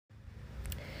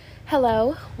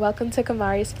Hello, welcome to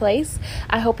Kamari's Place.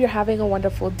 I hope you're having a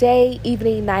wonderful day,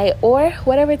 evening, night, or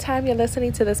whatever time you're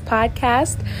listening to this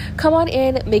podcast. Come on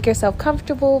in, make yourself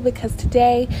comfortable, because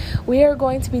today we are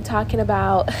going to be talking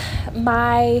about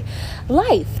my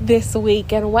life this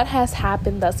week and what has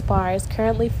happened thus far. It's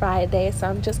currently Friday, so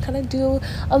I'm just going to do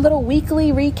a little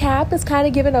weekly recap. It's kind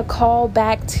of giving a call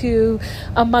back to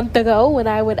a month ago when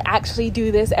I would actually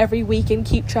do this every week and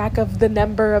keep track of the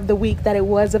number of the week that it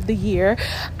was of the year.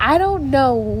 I don't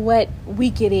know what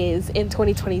week it is in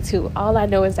 2022. All I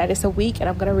know is that it's a week and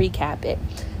I'm going to recap it.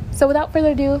 So without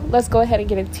further ado, let's go ahead and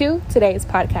get into today's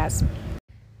podcast.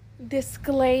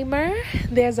 Disclaimer,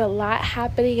 there's a lot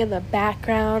happening in the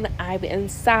background. I'm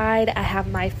inside. I have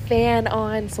my fan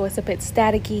on, so it's a bit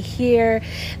staticky here.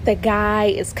 The guy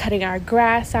is cutting our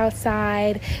grass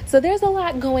outside. So there's a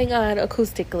lot going on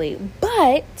acoustically.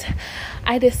 But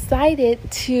I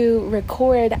decided to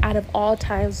record out of all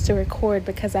times to record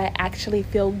because I actually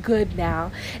feel good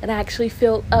now. And I actually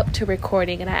feel up to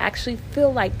recording. And I actually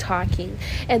feel like talking.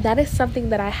 And that is something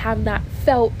that I have not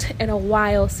felt in a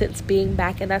while since being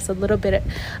back. And that's a little bit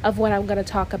of what I'm going to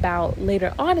talk about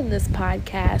later on in this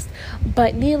podcast.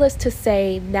 But needless to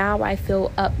say, now I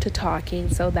feel up to talking.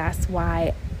 So that's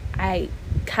why I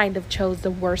kind of chose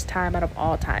the worst time out of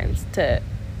all times to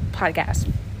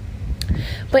podcast.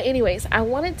 But anyways, I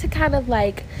wanted to kind of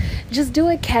just do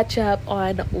a catch up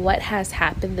on what has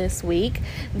happened this week.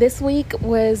 This week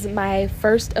was my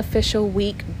first official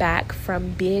week back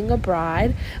from being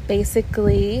abroad.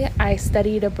 Basically, I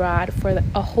studied abroad for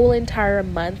a whole entire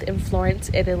month in Florence,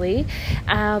 Italy.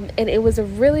 And it was a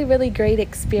really, really great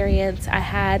experience. I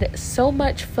had so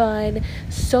much fun,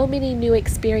 so many new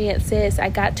experiences. I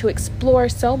got to explore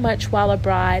so much while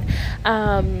abroad.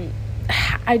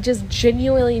 I just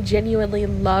genuinely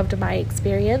loved my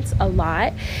experience a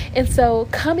lot. And so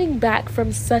coming back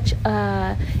from such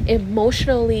a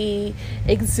emotionally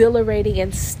exhilarating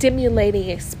and stimulating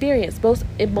experience, both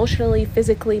emotionally,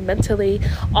 physically, mentally,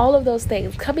 all of those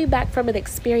things, coming back from an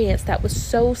experience that was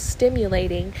so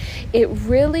stimulating, it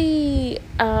really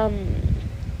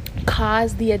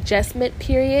caused the adjustment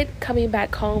period coming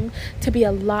back home to be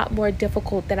a lot more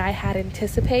difficult than I had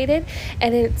anticipated.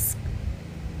 And it's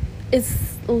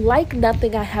like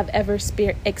nothing I have ever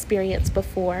experienced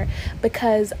before,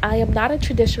 because I am not a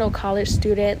traditional college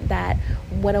student that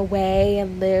went away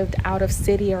and lived out of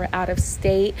city or out of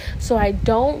state. So I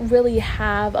don't really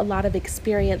have a lot of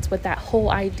experience with that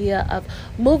whole idea of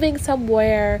moving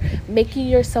somewhere, making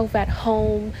yourself at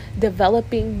home,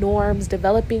 developing norms,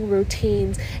 developing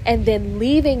routines, and then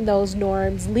leaving those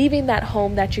norms, leaving that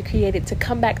home that you created to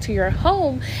come back to your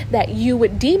home that you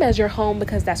would deem as your home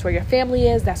because that's where your family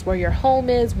is, that's where your home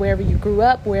is, wherever you grew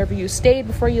up, wherever you stayed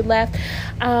before you left,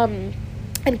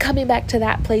 and coming back to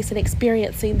that place and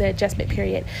experiencing the adjustment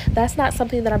period. That's not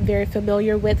something that I'm very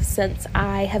familiar with since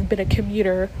I have been a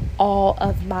commuter all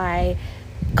of my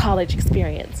college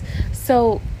experience.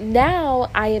 So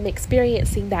now I am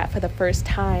experiencing that for the first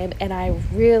time, and I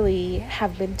really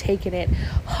have been taking it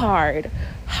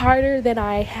harder than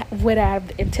I would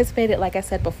have anticipated. Like I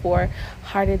said before,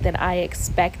 harder than I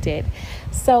expected.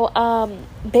 So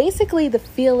basically the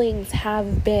feelings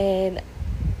have been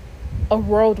a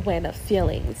whirlwind of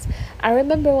feelings. I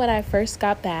remember when I first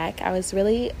got back, I was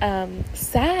really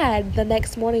sad the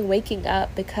next morning waking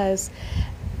up because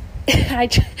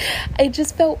I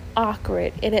just felt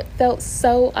awkward, and it felt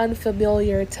so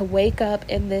unfamiliar to wake up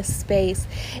in this space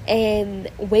and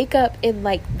wake up in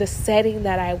the setting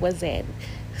that I was in.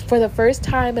 For the first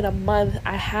time in a month,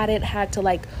 I hadn't had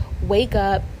to wake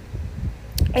up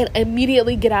and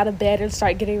immediately get out of bed and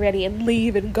start getting ready and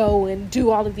leave and go and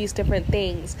do all of these different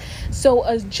things. So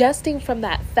adjusting from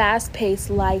that fast-paced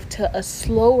life to a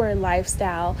slower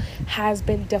lifestyle has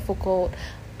been difficult.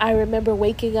 I remember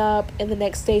waking up and the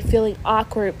next day feeling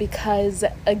awkward because,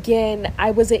 again,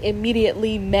 I wasn't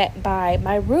immediately met by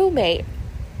my roommate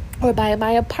or by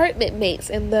my apartment mates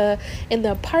in the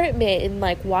apartment,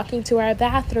 and walking to our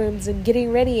bathrooms and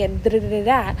getting ready and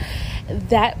da-da-da-da-da.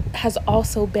 That has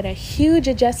also been a huge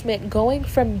adjustment, going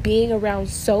from being around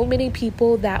so many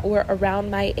people that were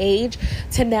around my age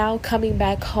to now coming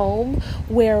back home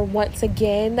where once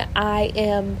again I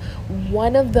am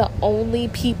one of the only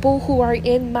people who are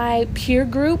in my peer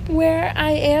group where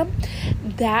I am.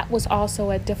 That was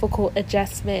also a difficult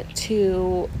adjustment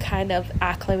to kind of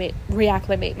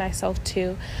reacclimate myself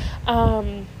to.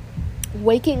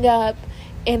 Waking up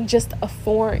in just a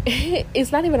foreign,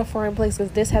 it's not even a foreign place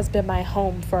because this has been my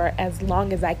home for as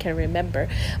long as I can remember,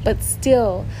 but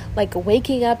still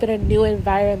waking up in a new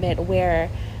environment where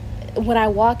when I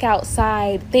walk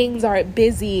outside, things aren't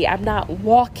busy. I'm not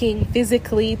walking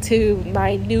physically to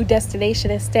my new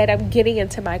destination. Instead, I'm getting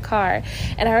into my car.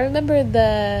 And I remember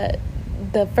the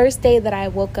first day that I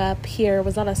woke up here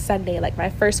was on a Sunday, like my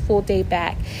first full day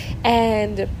back.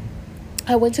 And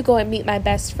I went to go and meet my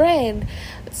best friend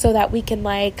so that we can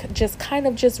just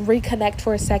reconnect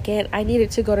for a second. I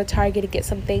needed to go to Target to get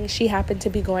some things. She happened to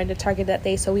be going to Target that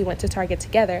day, so we went to Target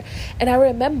together. And I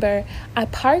remember I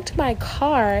parked my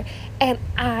car and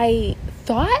I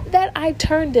thought that I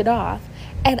turned it off.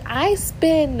 And I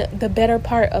spend the better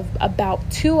part of about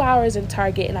 2 hours in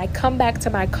Target, and I come back to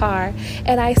my car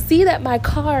and I see that my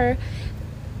car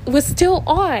was still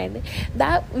on.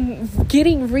 That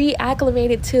getting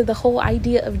reacclimated to the whole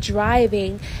idea of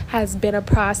driving has been a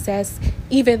process,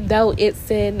 even though it's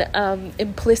an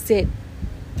implicit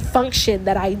function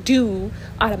that I do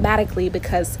automatically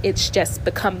because it's just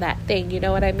become that thing, you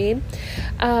know what I mean?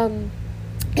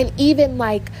 And even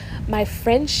my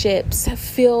friendships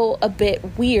feel a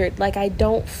bit weird. I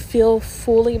don't feel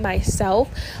fully myself.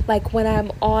 When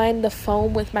I'm on the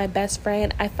phone with my best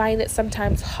friend, I find it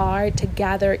sometimes hard to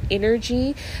gather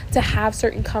energy to have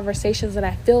certain conversations. And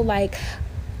I feel like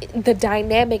the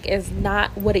dynamic is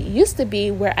not what it used to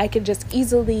be, where I can just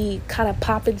easily kind of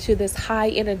pop into this high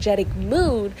energetic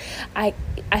mood. I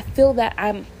feel that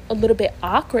I'm a little bit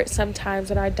awkward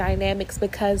sometimes in our dynamics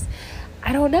because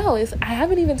I don't know. I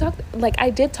haven't even talked. I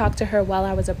did talk to her while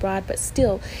I was abroad, but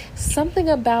still, something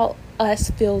about us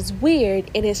feels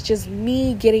weird, and it's just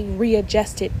me getting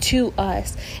readjusted to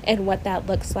us and what that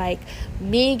looks like.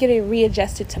 Me getting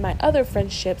readjusted to my other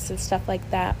friendships and stuff like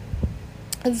that.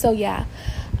 And so, yeah.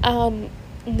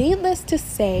 Needless to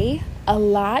say, a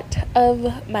lot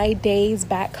of my days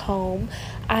back home,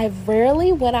 I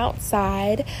rarely went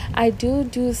outside. I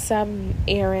do some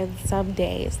errands some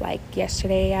days. Like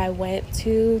yesterday, I went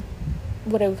to,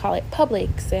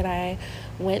 Publix, and I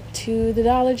went to the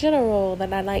Dollar General.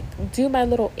 Then I do my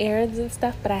little errands and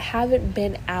stuff, but I haven't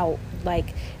been out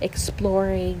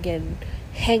exploring and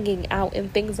hanging out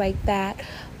and things like that.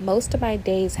 Most of my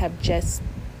days have just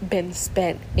been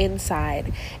spent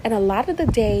inside, and a lot of the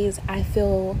days I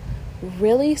feel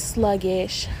really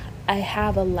sluggish. I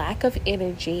have a lack of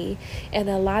energy, and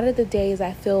a lot of the days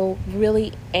I feel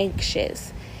really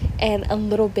anxious and a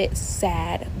little bit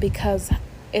sad because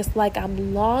it's like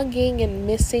I'm longing and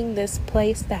missing this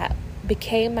place that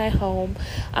became my home.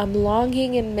 I'm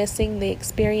longing and missing the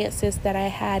experiences that I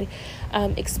had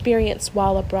experienced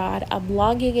while abroad. I'm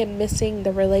longing and missing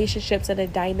the relationships and the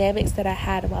dynamics that I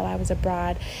had while I was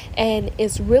abroad. And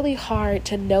it's really hard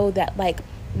to know that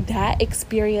that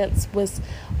experience was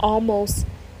almost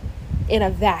in a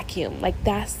vacuum.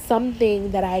 That's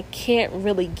something that I can't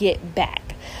really get back.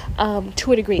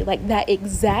 To a degree, that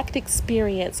exact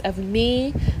experience of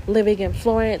me living in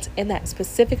Florence in that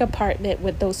specific apartment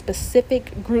with those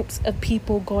specific groups of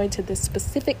people going to this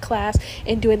specific class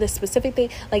and doing this specific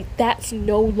thing, that's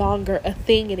no longer a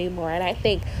thing anymore. And I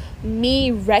think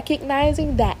me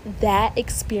recognizing that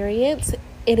experience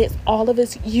in all of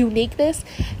its uniqueness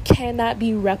cannot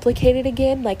be replicated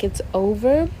again, it's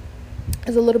over,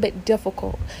 is a little bit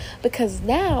difficult, because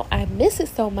now I miss it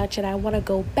so much and I want to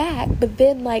go back. But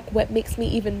then what makes me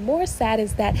even more sad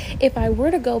is that if I were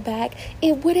to go back,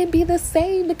 it wouldn't be the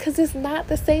same, because it's not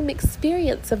the same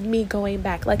experience of me going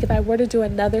back. If I were to do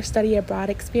another study abroad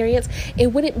experience, it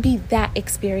wouldn't be that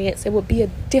experience. It would be a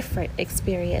different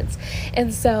experience.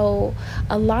 And so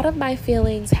a lot of my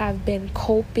feelings have been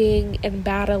coping and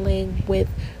battling with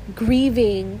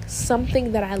grieving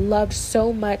something that I loved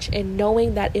so much and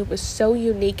knowing that it was so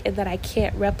unique and that I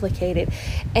can't replicate it,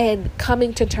 and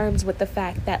coming to terms with the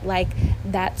fact that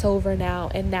that's over now,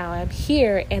 and now I'm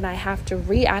here and I have to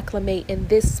reacclimate in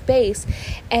this space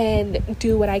and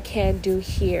do what I can do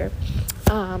here.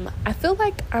 I feel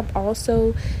like I'm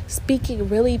also speaking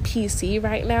really PC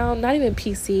right now. Not even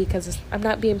PC because I'm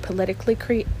not being politically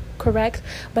correct,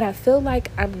 but I feel like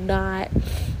I'm not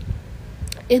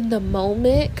in the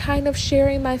moment kind of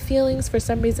sharing my feelings. For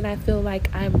some reason I feel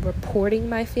like I'm reporting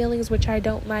my feelings, which I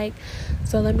don't like.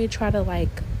 So let me try to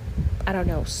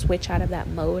switch out of that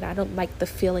mode. I don't like the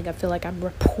feeling. I feel like I'm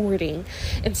reporting,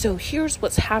 and so here's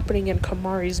what's happening in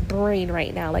Kamari's brain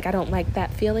right now. I don't like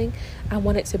that feeling. I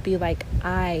want it to be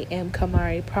I am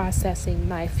Kamari processing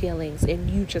my feelings, and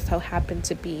you just so happen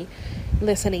to be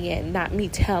listening in, not me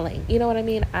telling. You know what I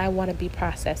mean? I want to be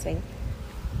processing.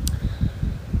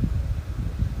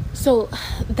 So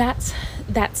that's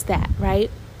that, right?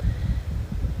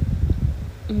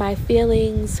 My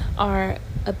feelings are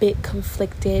a bit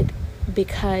conflicted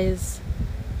because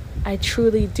I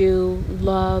truly do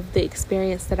love the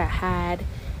experience that I had,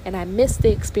 and I miss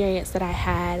the experience that I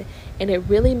had, and it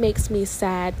really makes me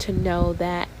sad to know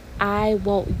that I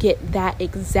won't get that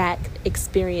exact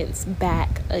experience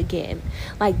back again.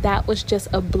 Like, that was just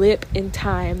a blip in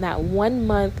time. That 1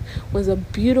 month was a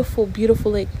beautiful,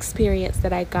 beautiful experience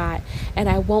that I got, and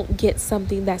I won't get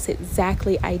something that's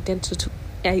exactly identical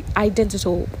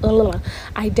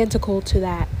to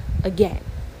that again.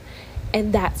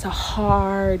 And that's a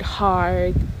hard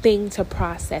thing to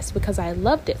process because I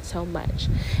loved it so much.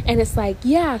 And it's like,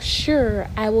 yeah, sure,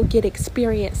 I will get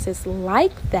experiences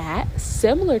like that,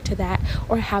 similar to that,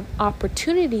 or have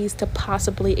opportunities to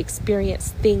possibly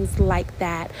experience things like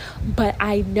that. But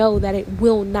I know that it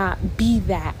will not be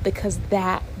that, because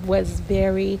that was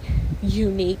very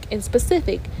unique and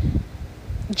specific.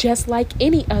 Just like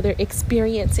any other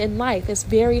experience in life, it's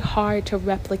very hard to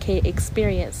replicate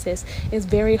experiences. It's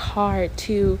very hard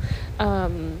to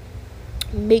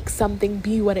make something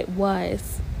be what it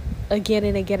was again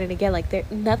and again and again.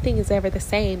 Like, nothing is ever the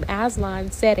same.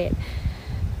 Aslan said it.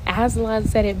 Aslan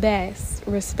said it best.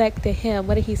 Respect to him.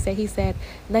 What did he say? He said,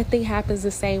 nothing happens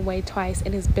the same way twice.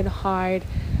 And it's been hard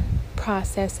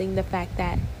processing the fact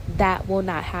that that will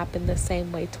not happen the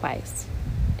same way twice.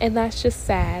 And that's just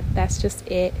sad. That's just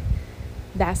it.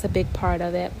 That's a big part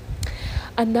of it.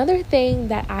 Another thing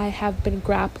that I have been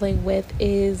grappling with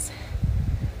is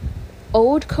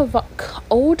old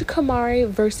Kamari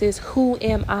versus who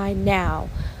am I now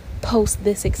post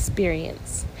this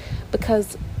experience.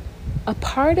 Because a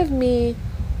part of me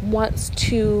wants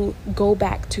to go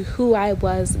back to who I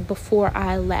was before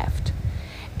I left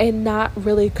and not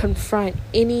really confront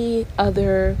any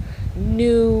other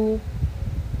new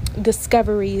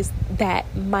discoveries that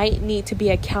might need to be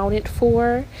accounted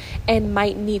for and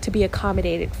might need to be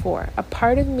accommodated for. A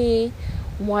part of me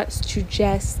wants to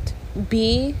just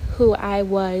be who I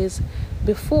was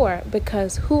before,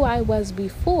 because who I was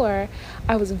before,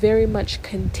 I was very much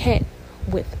content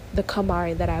with the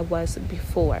Kamari that I was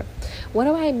before. What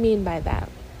do I mean by that?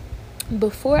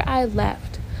 Before I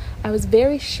left, I was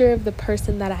very sure of the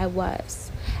person that I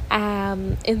was,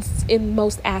 in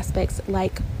most aspects,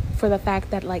 like for the fact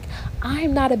that, like,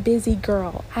 I'm not a busy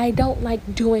girl. I don't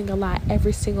like doing a lot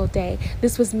every single day.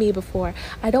 This was me before.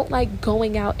 I don't like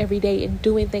going out every day and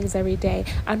doing things every day.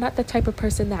 I'm not the type of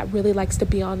person that really likes to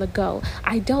be on the go.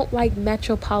 I don't like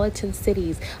metropolitan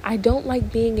cities. I don't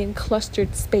like being in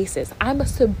clustered spaces. I'm a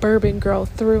suburban girl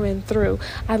through and through.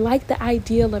 I like the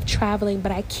ideal of traveling,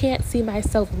 but I can't see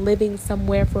myself living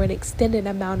somewhere for an extended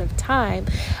amount of time.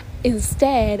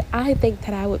 Instead, I think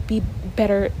that I would be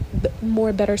better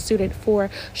suited for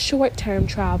short-term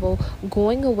travel,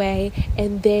 going away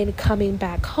and then coming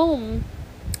back home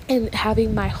and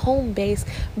having my home base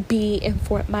be in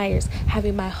Fort Myers,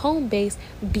 having my home base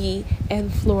be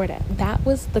in Florida. That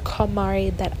was the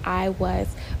Kamari that I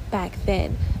was back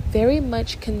then. Very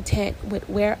much content with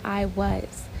where I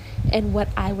was and what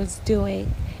I was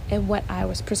doing and what I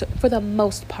was pursuing, for the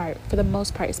most part,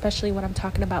 especially when I'm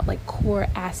talking about like core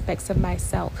aspects of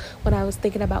myself, when I was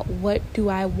thinking about what do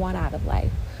I want out of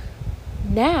life.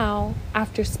 Now,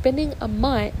 after spending a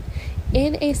month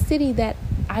in a city that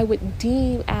I would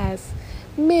deem as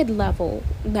mid-level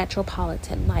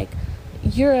metropolitan, like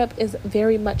Europe is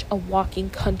very much a walking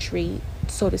country,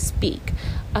 so to speak.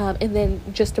 And then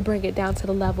just to bring it down to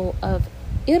the level of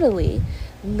Italy,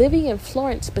 living in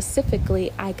Florence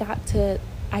specifically, I got the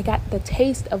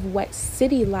taste of what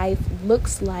city life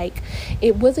looks like.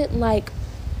 It wasn't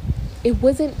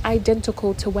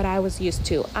identical to what I was used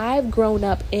to. I've grown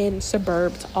up in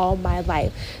suburbs all my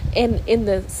life. And in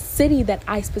the city that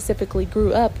I specifically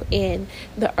grew up in,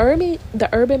 the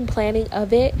urban planning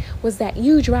of it was that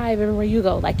you drive everywhere you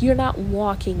go. Like, you're not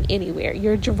walking anywhere.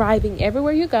 You're driving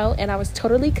everywhere you go. And I was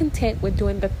totally content with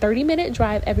doing the 30-minute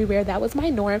drive everywhere. That was my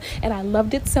norm. And I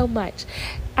loved it so much.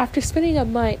 After spending a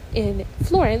month in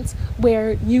Florence,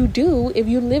 where you do, if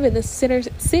you live in the center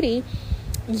city,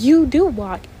 you do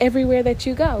walk everywhere that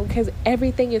you go because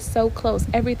everything is so close.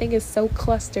 Everything is so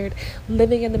clustered.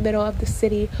 Living in the middle of the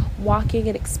city, walking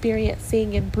and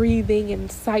experiencing and breathing and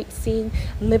sightseeing,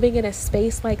 living in a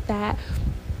space like that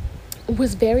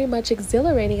was very much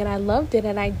exhilarating, and I loved it,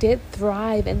 and I did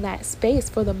thrive in that space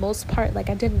for the most part. Like,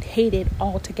 I didn't hate it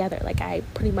altogether. Like, I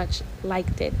pretty much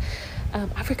liked it.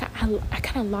 I forgot, I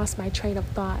kind of lost my train of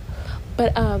thought.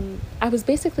 But I was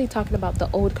basically talking about the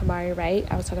old Kamari, right?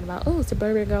 I was talking about, oh,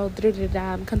 suburban girl,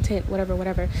 I'm content,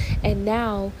 whatever. And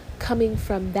now coming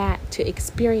from that to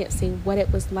experiencing what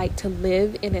it was like to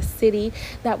live in a city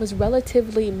that was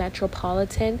relatively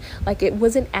metropolitan. Like, it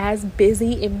wasn't as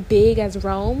busy and big as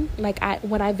Rome. Like,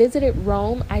 when I visited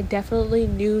Rome, I definitely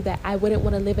knew that I wouldn't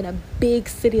want to live in a big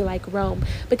city like Rome,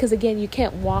 because again, you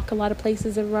can't walk a lot of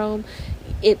places in Rome.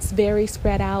 It's very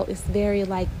spread out. It's very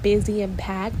like busy and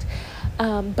packed.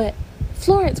 But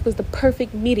Florence was the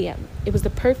perfect medium. It was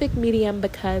the perfect medium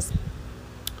because,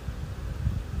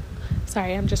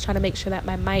 sorry, I'm just trying to make sure that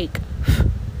my mic,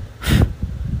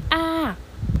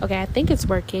 okay, I think it's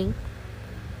working.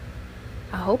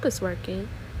 I hope it's working.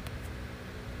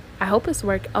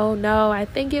 Oh no, I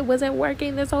think it wasn't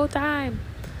working this whole time.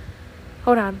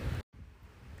 Hold on.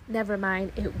 Never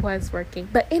mind, it was working.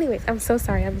 But anyways, I'm so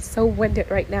sorry. I'm so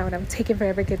winded right now and I'm taking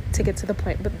forever to get to the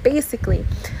point. But basically,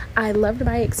 I loved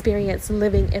my experience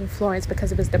living in Florence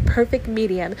because it was the perfect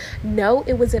medium. No,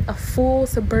 it wasn't a full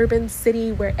suburban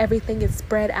city where everything is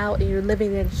spread out and you're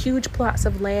living in huge plots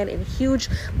of land and huge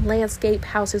landscape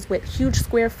houses with huge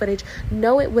square footage.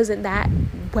 No, it wasn't that,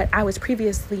 what I was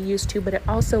previously used to, but it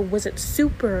also wasn't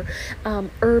super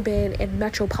urban and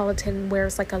metropolitan where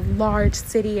it's like a large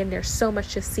city and there's so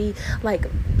much to see. Like,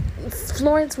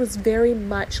 Florence was very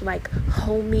much like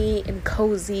homey and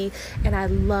cozy, and I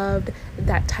loved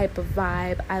that type of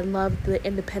vibe. I loved the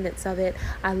independence of it.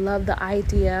 I loved the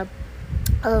idea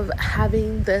of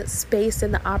having the space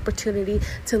and the opportunity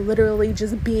to literally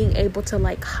just being able to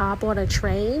like hop on a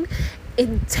train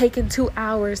and taking 2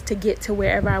 hours to get to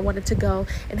wherever I wanted to go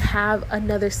and have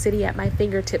another city at my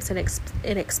fingertips and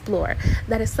explore.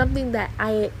 That is something that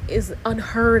is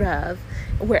unheard of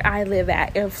where I live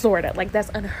at in Florida. Like, that's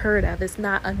unheard of. It's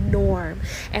not a norm.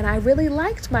 And I really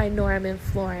liked my norm in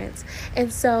Florence.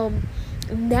 And so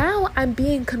now I'm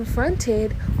being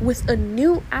confronted with a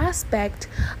new aspect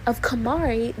of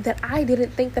Kamari that I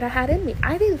didn't think that I had in me.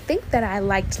 I didn't think that I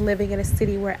liked living in a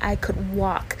city where I could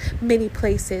walk many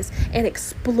places and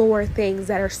explore things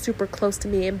that are super close to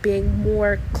me and being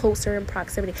more closer in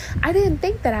proximity. I didn't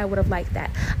think that I would have liked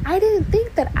that. I didn't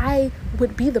think that I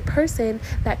would be the person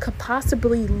that could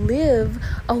possibly live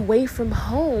away from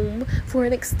home for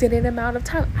an extended amount of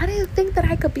time. I didn't think that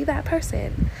I could be that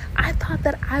person. I thought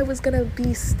that I was going to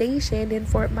be stationed in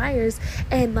Fort Myers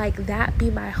and like that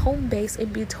be my home base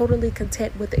and be totally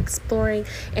content with exploring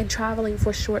and traveling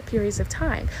for short periods of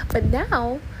time. But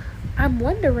now I'm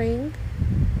wondering,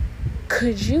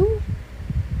 could you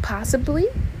possibly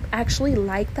actually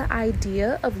like the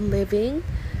idea of living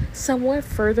somewhere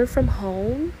further from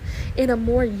home in a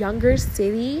more younger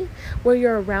city where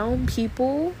you're around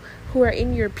people who are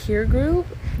in your peer group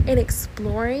and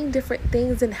exploring different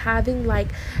things and having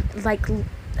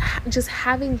just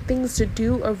having things to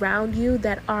do around you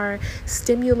that are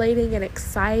stimulating and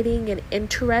exciting and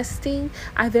interesting?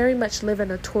 I very much live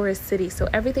in a tourist city, so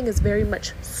everything is very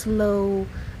much slow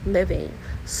living,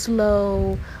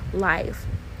 slow life.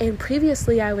 And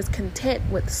previously I was content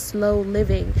with slow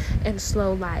living and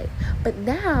slow life. But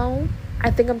now I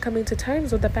think I'm coming to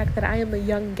terms with the fact that I am a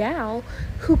young gal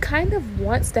who kind of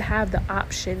wants to have the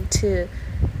option to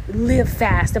live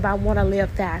fast if I want to live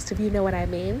fast, if you know what I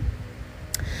mean.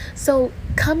 So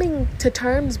coming to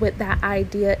terms with that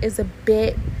idea is a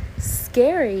bit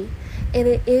scary, and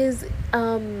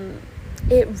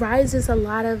it rises a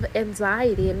lot of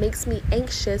anxiety. It makes me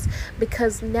anxious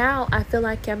because now I feel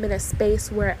like I'm in a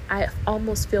space where I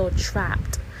almost feel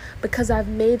trapped because I've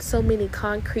made so many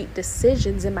concrete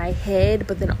decisions in my head,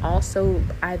 but then also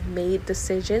I've made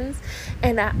decisions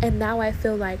and now I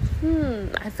feel like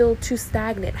I feel too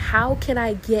stagnant. How can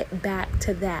I get back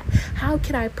to that? How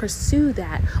can I pursue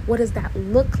that? What does that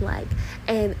look like?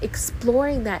 And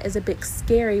exploring that is a bit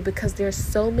scary because there's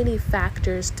so many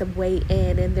factors to weigh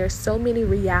in, and there's so many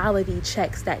reality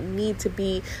checks that need to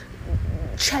be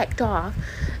checked off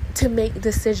to make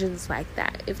decisions like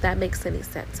that, if that makes any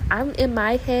sense. I'm in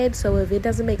my head, so if it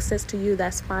doesn't make sense to you,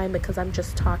 that's fine, because I'm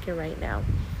just talking right now.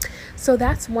 So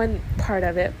that's one part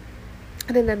of it.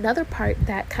 And then another part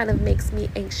that kind of makes me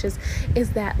anxious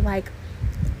is that, like,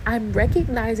 I'm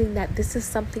recognizing that this is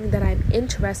something that I'm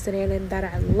interested in and that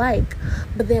I like,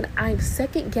 but then I'm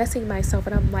second guessing myself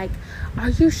and I'm like, are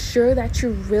you sure that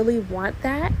you really want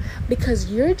that?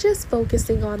 Because you're just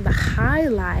focusing on the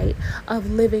highlight of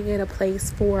living in a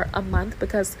place for a month.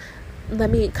 Because let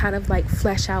me kind of like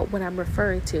flesh out what I'm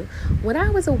referring to. When I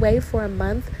was away for a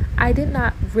month, I did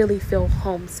not really feel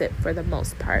homesick for the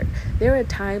most part. There are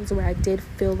times where I did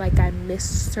feel like I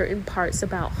missed certain parts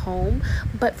about home,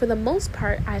 but for the most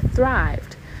part, I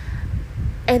thrived.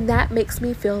 And that makes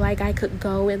me feel like I could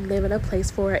go and live in a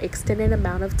place for an extended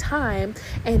amount of time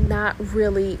and not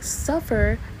really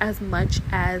suffer as much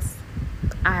as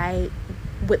I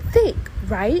would think,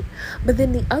 right? But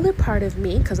then the other part of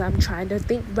me, because I'm trying to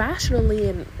think rationally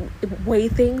and weigh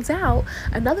things out,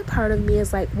 another part of me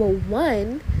is like, well,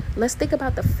 one, let's think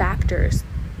about the factors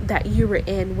that you were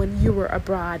in when you were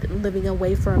abroad living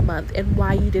away for a month and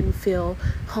why you didn't feel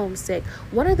homesick.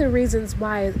 One of the reasons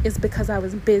why is because I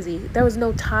was busy. There was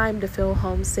no time to feel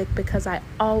homesick because I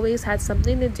always had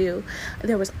something to do.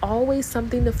 There was always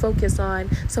something to focus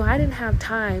on. So I didn't have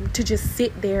time to just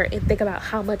sit there and think about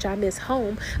how much I miss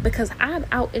home, because I'm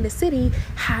out in the city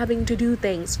having to do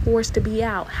things, forced to be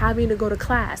out, having to go to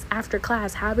class, after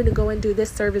class, having to go and do this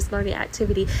service learning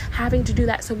activity, having to do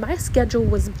that. So my schedule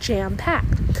was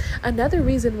jam-packed. Another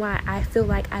reason why I feel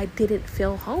like I didn't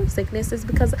feel homesickness is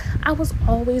because I was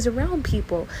always around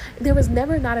people. There was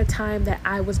never not a time that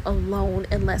I was alone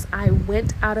unless I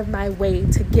went out of my way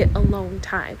to get alone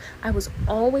time. I was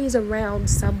always around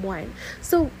someone.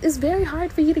 So it's very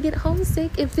hard for you to get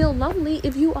homesick and feel lonely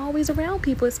if you always around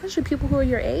people, especially people who are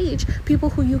your age, people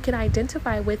who you can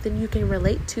identify with and you can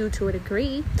relate to a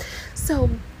degree. So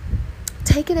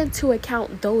taking into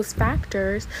account those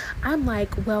factors, I'm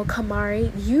like, well,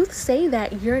 Kamari, you say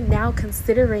that you're now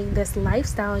considering this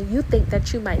lifestyle and you think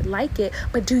that you might like it,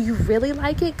 but do you really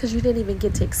like it? Because you didn't even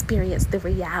get to experience the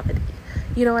reality.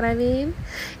 You know what I mean?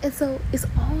 And so it's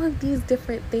all of these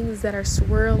different things that are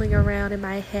swirling around in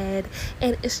my head,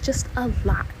 and it's just a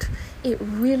lot. It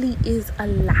really is a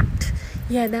lot.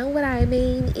 Yeah, know what I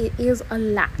mean? It is a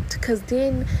lot. Because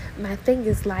then my thing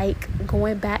is like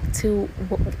going back to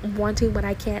wanting what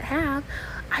I can't have.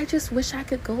 I just wish I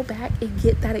could go back and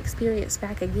get that experience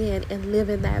back again and live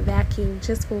in that vacuum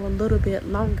just for a little bit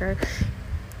longer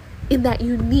in that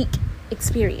unique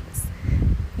experience.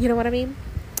 You know what I mean?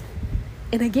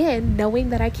 And again, knowing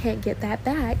that I can't get that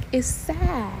back is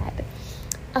sad.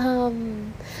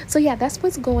 So yeah, that's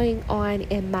what's going on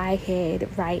in my head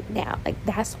right now. Like,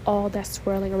 that's all that's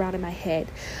swirling around in my head.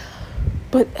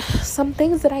 But some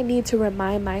things that I need to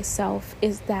remind myself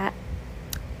is that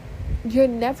you're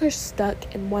never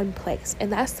stuck in one place.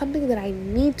 And that's something that I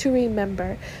need to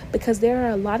remember, because there are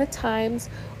a lot of times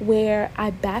where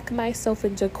I back myself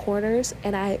into corners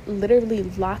and I literally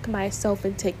lock myself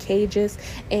into cages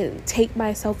and take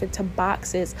myself into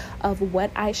boxes of what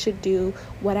I should do,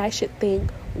 what I should think,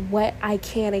 what I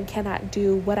can and cannot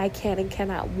do, what I can and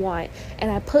cannot want. And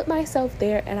I put myself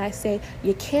there and I say,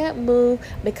 you can't move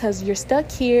because you're stuck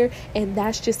here, and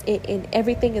that's just it, and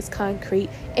everything is concrete,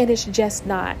 and it's just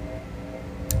not.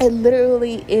 It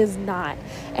literally is not.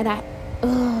 And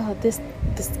this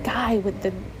guy with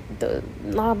the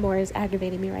lawnmower is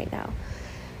aggravating me right now.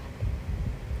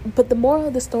 But the moral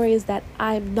of the story is that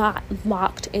I'm not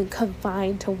locked and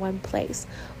confined to one place.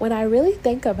 When I really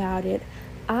think about it,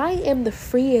 I am the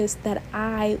freest that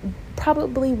I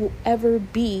probably will ever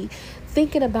be,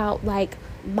 thinking about like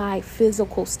my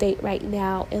physical state right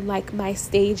now and like my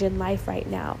stage in life right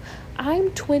now.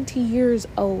 I'm 20 years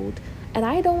old and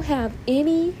I don't have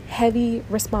any heavy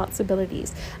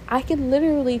responsibilities. I can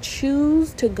literally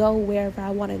choose to go wherever I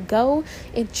want to go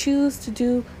and choose to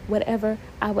do whatever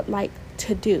I would like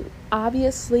to do.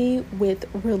 Obviously with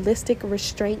realistic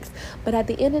restraints, but at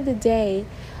the end of the day,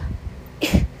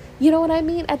 you know what I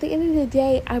mean? At the end of the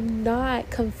day, I'm not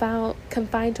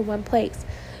confined to one place.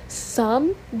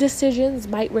 Some decisions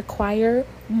might require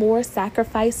more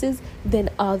sacrifices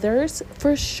than others,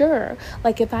 for sure.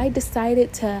 Like if I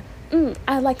decided to,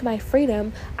 I like my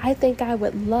freedom, I think I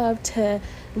would love to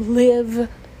live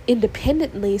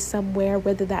independently somewhere,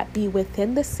 whether that be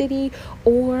within the city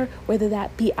or whether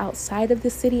that be outside of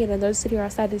the city, in another city or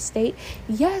outside the state.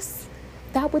 Yes,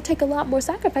 that would take a lot more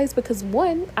sacrifice, because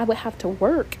one, I would have to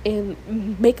work and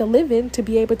make a living to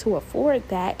be able to afford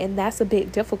that, and that's a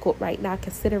bit difficult right now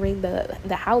considering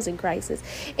the housing crisis.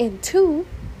 And two,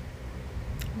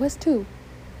 what's two?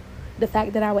 The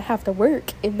fact that I would have to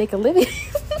work and make a living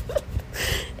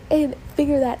and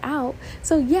figure that out.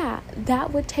 So yeah,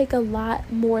 that would take a lot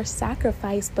more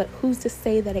sacrifice, but who's to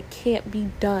say that it can't be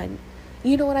done?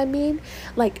 You know what I mean?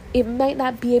 Like, it might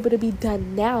not be able to be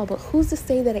done now, but who's to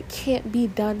say that it can't be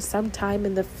done sometime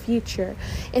in the future?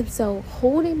 And so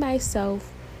holding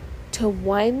myself to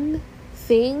one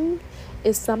thing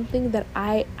is something that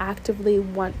I actively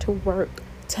want to work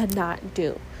to not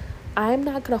do. I'm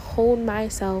not going to hold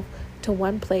myself to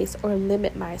one place or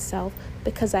limit myself,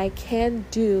 because I can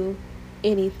do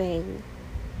anything,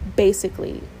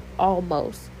 basically,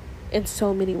 almost, in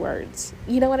so many words.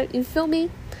 You know what? You feel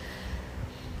me?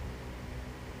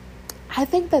 I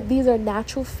think that these are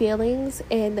natural feelings,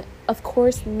 and of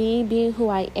course, me being who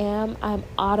I am, I'm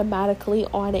automatically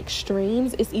on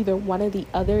extremes. It's either one or the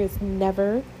other. It's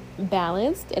never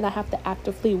balanced, and I have to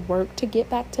actively work to get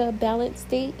back to a balanced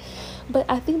state. But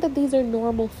I think that these are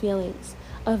normal feelings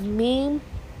of me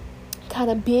kind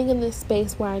of being in this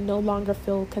space where I no longer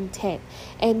feel content.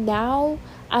 And now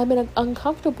I'm in an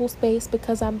uncomfortable space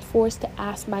because I'm forced to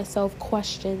ask myself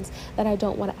questions that I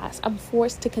don't want to ask. I'm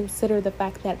forced to consider the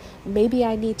fact that maybe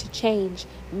I need to change.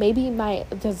 Maybe my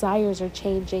desires are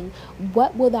changing.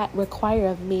 What will that require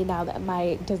of me now that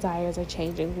my desires are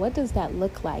changing? What does that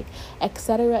look like?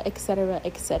 Etc., etc.,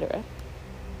 etc.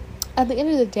 At the end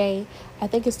of the day, I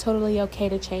think it's totally okay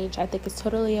to change. I think it's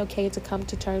totally okay to come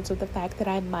to terms with the fact that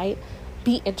I might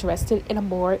be interested in a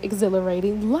more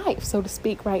exhilarating life, so to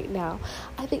speak, right now.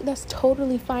 I think that's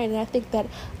totally fine. And I think that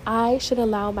I should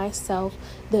allow myself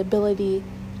the ability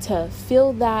to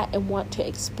feel that and want to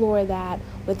explore that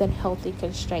within healthy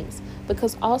constraints.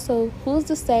 Because also, who's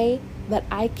to say that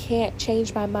I can't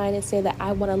change my mind and say that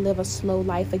I want to live a slow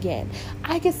life again?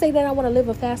 I can say that I want to live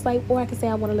a fast life, or I can say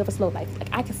I want to live a slow life. Like,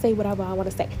 I can say whatever I want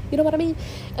to say. You know what I mean?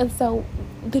 And so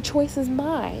the choice is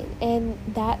mine. And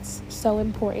that's so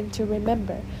important to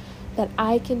remember, that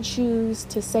I can choose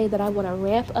to say that I want to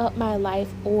ramp up my life,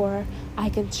 or I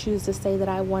can choose to say that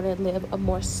I want to live a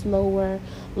more slower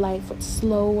life,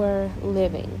 slower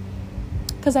living.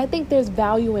 Because I think there's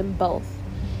value in both.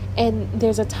 And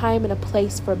there's a time and a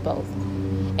place for both.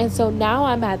 And so now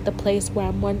I'm at the place where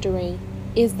I'm wondering,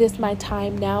 is this my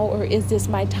time now, or is this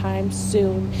my time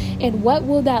soon? And what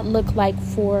will that look like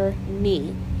for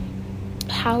me?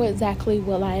 How exactly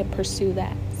will I pursue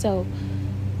that? So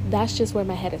that's just where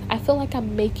my head is. I feel like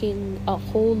I'm making a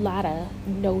whole lot of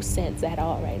no sense at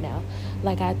all right now.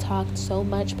 Like, I talked so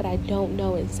much, but I don't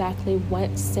know exactly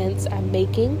what sense I'm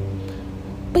making.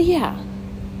 But yeah,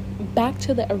 back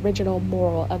to the original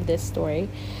moral of this story.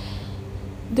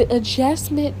 The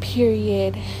adjustment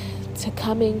period to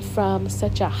coming from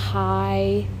such a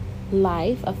high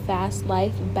life, a fast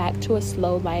life, back to a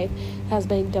slow life has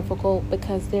been difficult,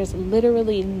 because there's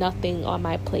literally nothing on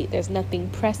my plate. There's nothing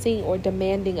pressing or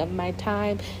demanding of my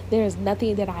time. There's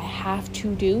nothing that I have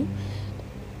to do.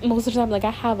 Most of the time, like,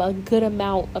 I have a good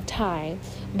amount of time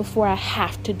before I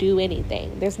have to do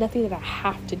anything. There's nothing that I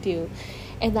have to do.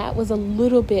 And that was a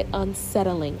little bit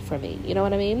unsettling for me. You know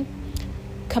what I mean?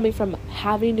 Coming from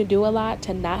having to do a lot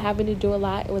to not having to do a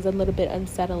lot, it was a little bit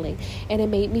unsettling. And it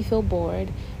made me feel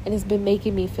bored. And it's been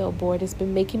making me feel bored. It's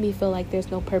been making me feel like there's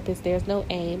no purpose, there's no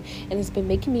aim. And it's been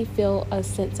making me feel a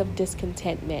sense of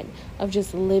discontentment, of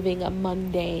just living a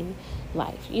mundane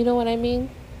life. You know what I mean?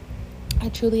 I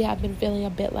truly have been feeling a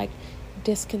bit like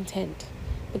discontent.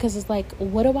 Because it's like,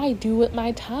 what do I do with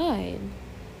my time?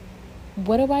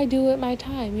 What do I do with my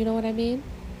time? You know what I mean?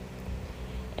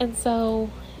 And so,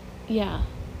 yeah.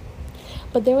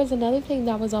 But there was another thing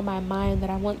that was on my mind that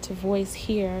I want to voice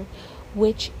here,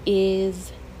 which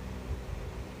is,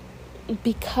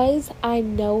 because I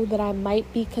know that I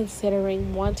might be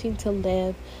considering wanting to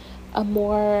live a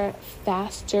more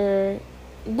faster,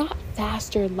 not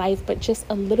faster life, but just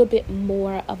a little bit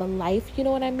more of a life. You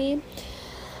know what I mean?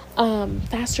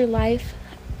 Faster life.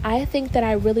 I think that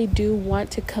I really do want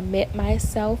to commit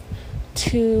myself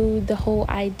to the whole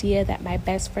idea that my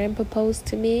best friend proposed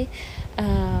to me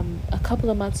a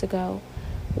couple of months ago,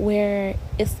 where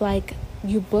it's like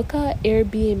you book a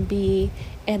Airbnb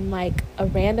in like a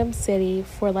random city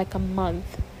for like a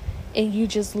month, and you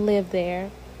just live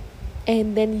there,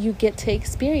 and then you get to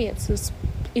experience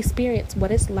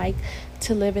what it's like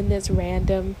to live in this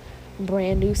random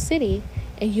brand new city.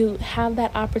 And you have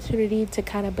that opportunity to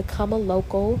kind of become a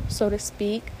local, so to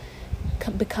speak,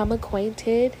 become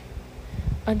acquainted,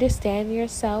 understand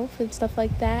yourself and stuff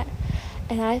like that.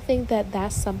 And I think that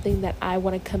that's something that I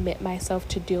want to commit myself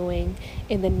to doing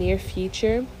in the near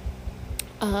future,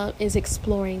 is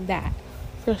exploring that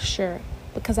for sure.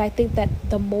 Because I think that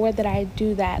the more that I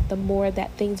do that, the more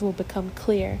that things will become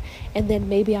clear. And then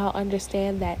maybe I'll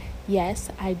understand that, yes,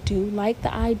 I do like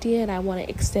the idea and I want to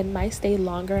extend my stay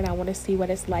longer, and I want to see what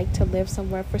it's like to live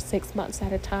somewhere for 6 months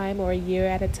at a time or a year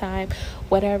at a time,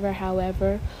 whatever,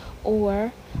 however.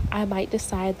 Or I might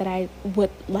decide that I would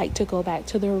like to go back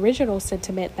to the original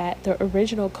sentiment that the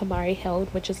original Kamari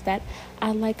held, which is that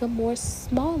I like a more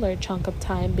smaller chunk of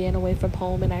time being away from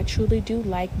home, and I truly do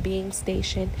like being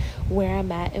stationed where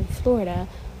I'm at in Florida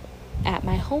at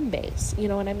my home base. You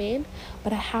know what I mean?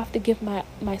 But I have to give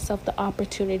myself the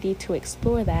opportunity to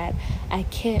explore that. I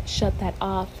can't shut that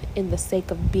off in the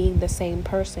sake of being the same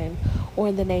person or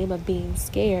in the name of being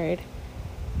scared.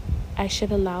 I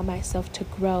should allow myself to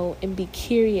grow and be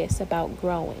curious about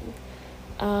growing.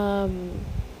 So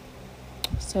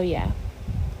yeah.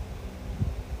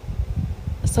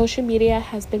 Social media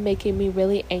has been making me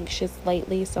really anxious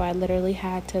lately, so I literally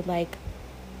had to like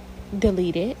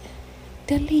delete it.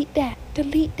 Delete that,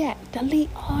 delete that, delete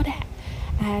all that.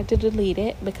 I had to delete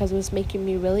it because it was making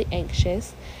me really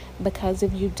anxious. Because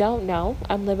if you don't know,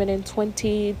 I'm living in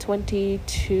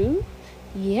 2022.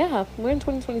 Yeah, we're in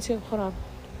 2022. Hold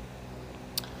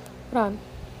on.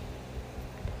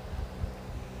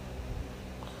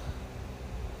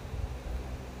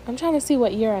 I'm trying to see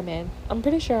what year I'm in. I'm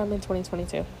pretty sure I'm in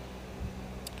 2022.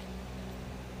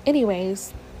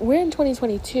 Anyways, we're in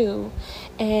 2022,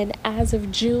 and as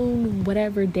of June,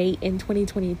 whatever date in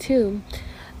 2022,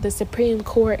 the Supreme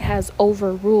Court has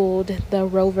overruled the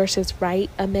Roe versus Wright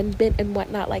amendment and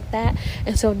whatnot like that.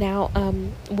 And so now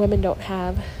women don't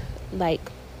have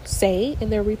like say in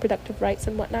their reproductive rights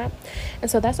and whatnot. And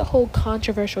so that's a whole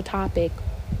controversial topic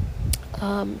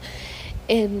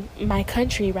in my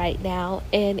country right now,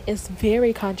 and it's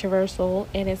very controversial,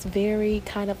 and it's very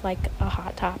kind of like a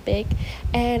hot topic,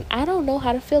 and I don't know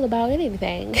how to feel about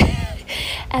anything.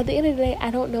 At the end of the day,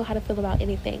 I don't know how to feel about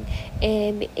anything,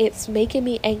 and it's making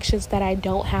me anxious that I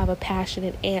don't have a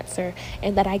passionate answer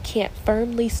and that I can't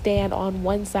firmly stand on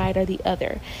one side or the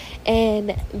other.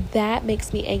 And that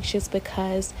makes me anxious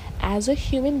because as a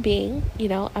human being,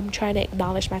 I'm trying to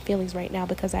acknowledge my feelings right now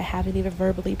because I haven't even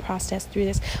verbally processed through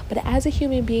this, but as a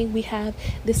human being, we have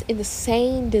this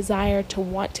insane desire to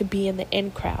want to be in the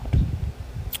in crowd,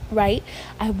 right?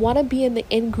 I want to be in the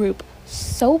in group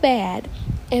so bad.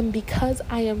 And because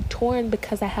I am torn,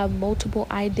 because I have multiple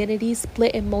identities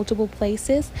split in multiple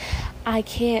places, I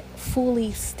can't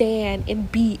fully stand and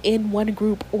be in one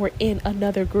group or in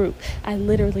another group. I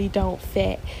literally don't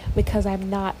fit because I'm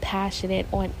not passionate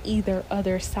on either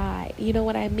other side. You know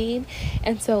what I mean?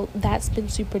 And so that's been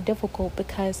super difficult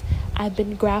because I've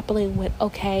been grappling with,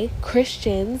 okay,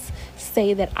 Christians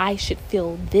say that I should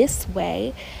feel this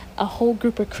way. A whole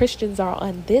group of Christians are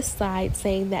on this side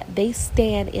saying that they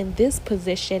stand in this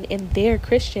position and they're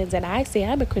Christians, and I say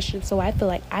I'm a Christian, so I feel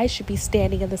like I should be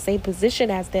standing in the same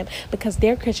position as them because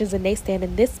they're Christians and they stand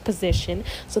in this position.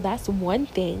 So that's one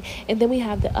thing. And then we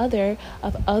have the other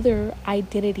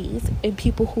identities and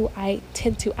people who I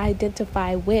tend to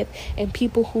identify with and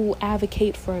people who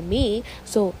advocate for me.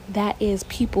 So that is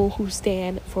people who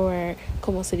stand for,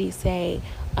 como se dice,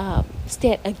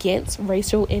 stand against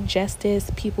racial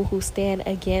injustice, people who stand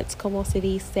against, como se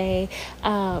dice,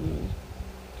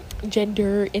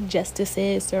 gender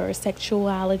injustices or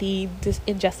sexuality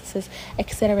injustices,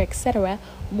 etc.,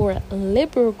 more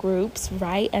liberal groups,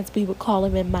 right, as we would call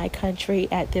them in my country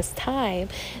at this time,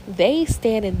 they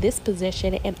stand in this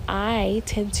position, and I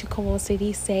tend to, como se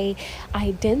dice,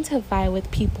 identify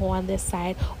with people on this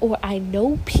side, or I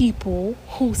know people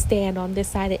who stand on this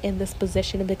side in this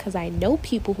position, and because I know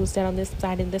people who stand on this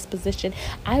side in this position,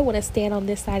 I want to stand on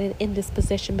this side in this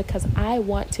position because I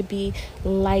want to be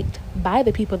liked by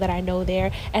the people that I know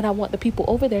there, and I want the people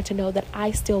over there to know that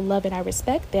I still love and I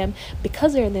respect them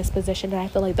because they're in this position. And I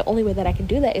feel like the only way that I can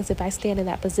do that is if I stand in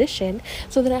that position.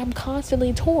 So that I'm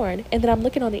constantly torn, and then I'm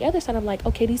looking on the other side, I'm like,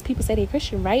 okay, these people say they're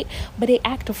Christian, right? But they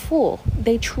act a fool.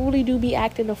 They truly do be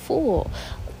acting a fool.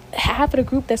 Half of the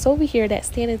group that's over here that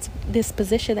stand in this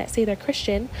position that say they're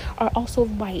Christian are also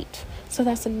white. So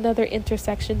that's another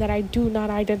intersection that I do not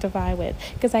identify with,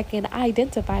 because I can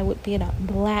identify with being a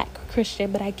black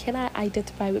Christian, but I cannot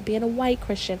identify with being a white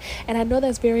Christian. And I know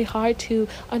that's very hard to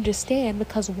understand,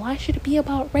 because why should it be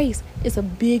about race? It's a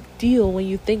big deal when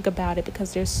you think about it,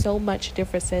 because there's so much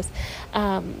differences,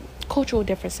 cultural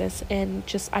differences and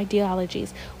just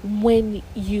ideologies when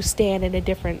you stand in a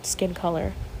different skin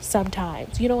color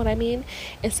sometimes. You know what I mean?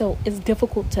 And so it's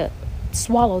difficult to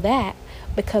swallow that,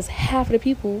 because half of the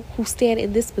people who stand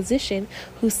in this position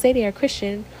who say they are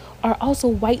Christian are also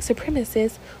white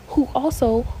supremacists who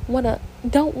also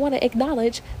don't want to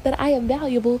acknowledge that I am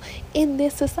valuable in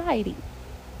this society.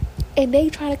 And they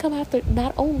try to come after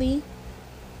not only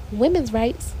women's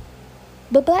rights,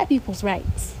 but black people's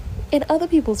rights and other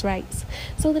people's rights.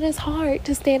 So then it's hard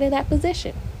to stand in that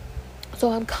position.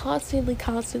 So I'm constantly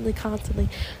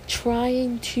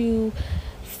trying to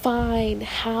find,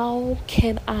 how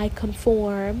can I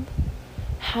conform?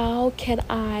 How can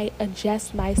I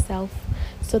adjust myself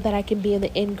so that I can be in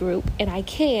the in group? And I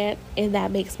can't, and that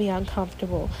makes me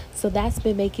uncomfortable. So that's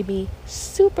been making me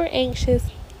super anxious.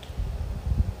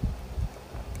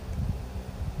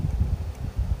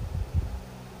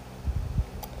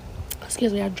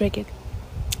 Excuse me, I'm drinking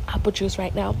apple juice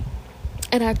right now.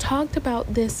 And I talked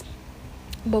about this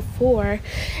before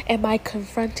in my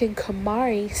Confronting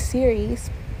Kamari series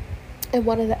in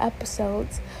one of the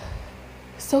episodes.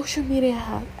 social media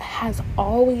has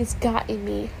always gotten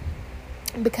me,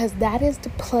 because that is the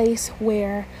place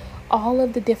where all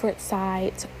of the different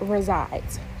sides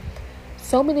resides.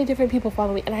 So many different people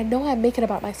follow me, and I know I make it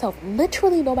about myself.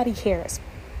 Literally nobody cares.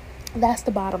 That's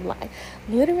the bottom line.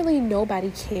 Literally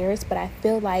nobody cares, but I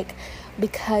feel like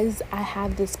because I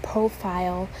have this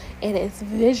profile and it's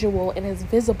visual and it's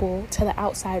visible to the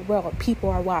outside world, people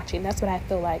are watching. That's what I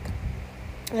feel like.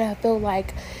 And I feel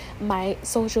like my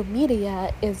social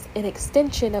media is an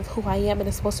extension of who I am, and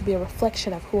it's supposed to be a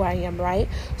reflection of who I am, right?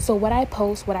 So what I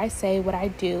post, what I say, what I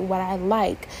do, what I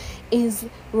like is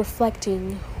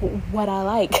reflecting what I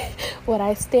like, what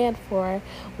I stand for,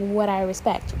 what I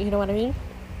respect. You know what I mean?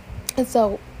 And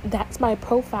so that's my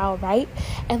profile, right?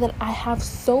 And then I have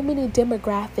so many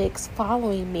demographics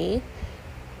following me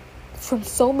from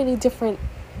so many different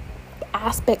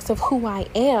aspects of who I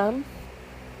am.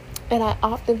 And I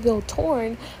often feel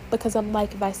torn because I'm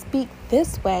like, if I speak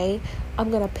this way,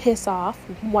 I'm going to piss off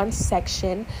one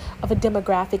section of a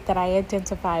demographic that I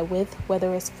identify with,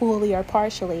 whether it's fully or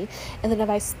partially. And then if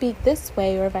I speak this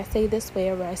way, or if I say this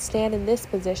way, or I stand in this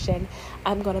position,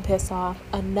 I'm going to piss off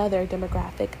another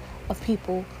demographic of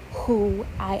people who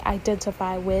I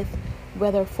identify with,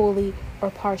 whether fully or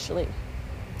partially.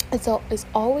 And so it's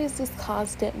always this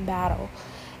constant battle.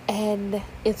 And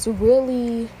it's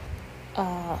really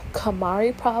a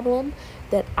Kamari problem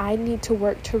that I need to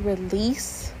work to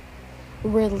release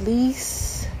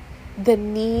the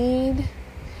need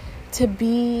to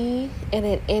be in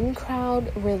an in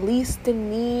crowd, release the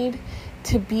need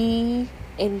to be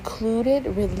included,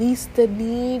 release the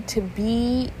need to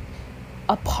be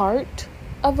a part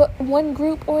of one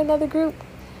group or another group.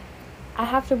 I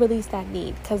have to release that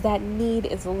need, because that need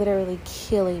is literally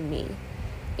killing me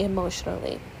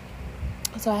emotionally.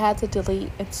 So I had to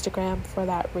delete Instagram for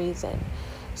that reason.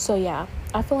 So yeah,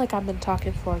 I feel like I've been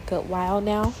talking for a good while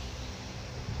now,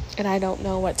 and I don't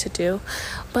know what to do.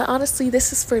 But honestly,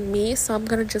 this is for me, so I'm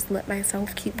going to just let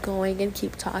myself keep going and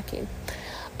keep talking.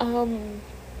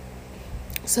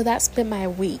 So that's been my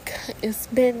week. It's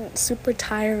been super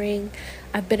tiring.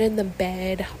 I've been in the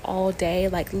bed all day,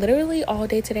 like literally all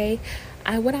day today.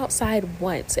 I went outside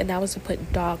once, and that was to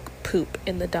put dog poop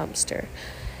in the dumpster.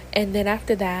 And then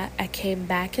after that, I came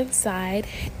back inside.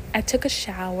 I took a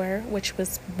shower, which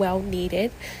was well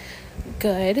needed,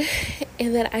 good.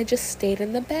 And then I just stayed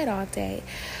in the bed all day.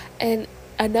 And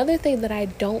another thing that I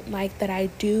don't like that I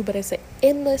do, but it's an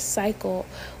endless cycle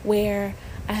where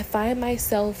I find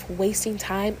myself wasting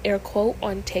time, air quote,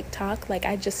 on TikTok. Like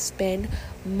I just spend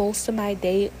most of my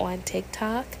day on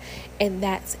TikTok, and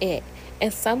that's it.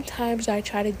 And sometimes I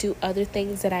try to do other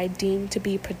things that I deem to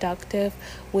be productive,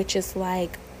 which is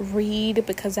like read,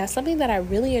 because that's something that I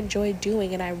really enjoy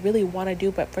doing and I really want to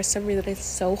do, but for some reason it's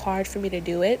so hard for me to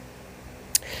do it.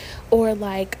 Or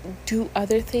like do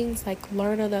other things, like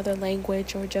learn another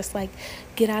language, or just like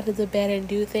get out of the bed and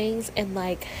do things, and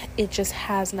like it just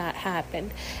has not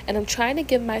happened. And I'm trying to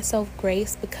give myself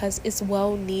grace because it's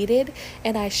well needed,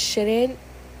 and I shouldn't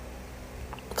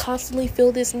constantly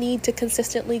feel this need to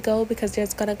consistently go, because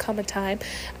there's gonna come a time,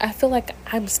 I feel like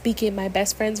I'm speaking my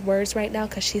best friend's words right now,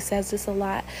 because she says this a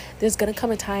lot, there's gonna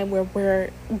come a time where we're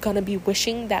gonna be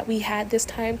wishing that we had this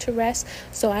time to rest.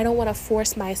 So I don't want to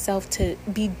force myself to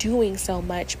be doing so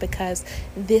much, because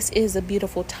this is a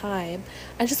beautiful time.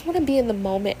 I just want to be in the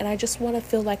moment, and I just want to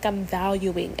feel like I'm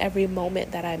valuing every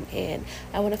moment that I'm in.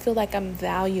 I want to feel like I'm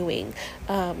valuing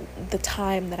the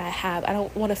time that I have. I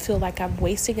don't want to feel like I'm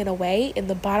wasting it away. And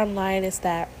the bottom line is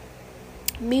that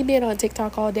me being on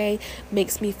TikTok all day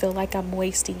makes me feel like I'm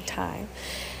wasting time.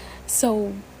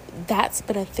 So that's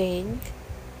been a thing.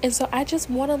 And so I just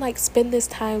want to like spend this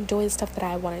time doing stuff that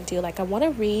I want to do. Like I want to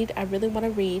read. I really want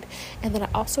to read. And then I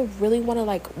also really want to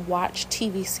like watch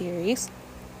TV series.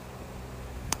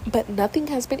 But nothing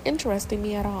has been interesting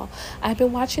me at all. I've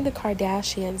been watching the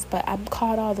Kardashians, but I'm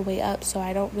caught all the way up, so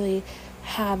I don't really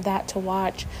have that to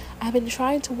watch. I've been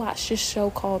trying to watch this show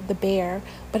called The Bear,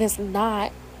 but it's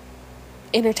not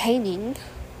entertaining.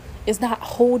 It's not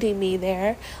holding me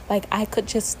there. Like I could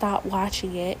just stop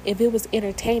watching it. If it was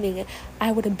entertaining,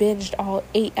 I would have binged all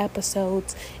 8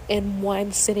 episodes in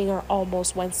one sitting, or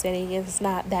almost one sitting. It's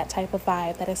not that type of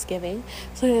vibe that it's giving.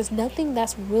 So there's nothing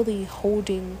that's really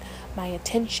holding my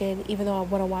attention, even though I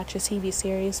want to watch a TV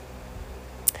series.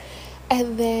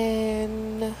 And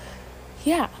then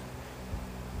yeah,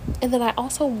 and then I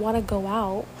also want to go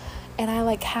out, and I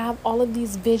like have all of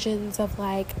these visions of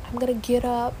like I'm gonna get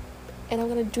up and I'm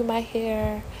gonna do my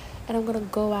hair and I'm gonna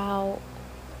go out,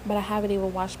 but I haven't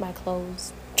even washed my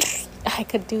clothes. I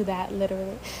could do that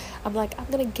literally. I'm like, I'm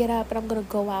gonna get up and I'm gonna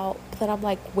go out, but then I'm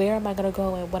like, where am I gonna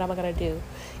go and what am I gonna do?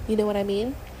 You know what I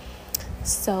mean?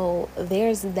 So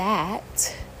there's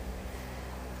that.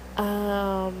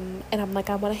 And I'm like,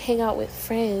 I want to hang out with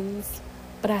friends,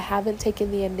 but I haven't taken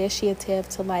the initiative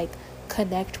to like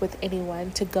connect with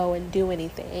anyone to go and do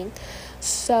anything.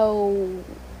 So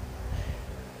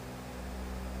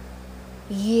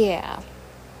yeah,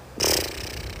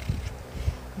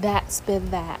 that's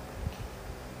been that.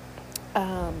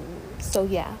 So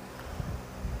yeah.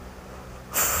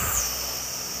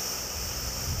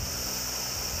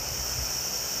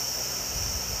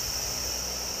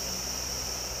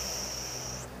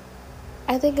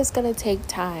 I think it's gonna take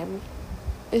time.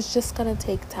 It's just gonna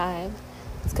take time.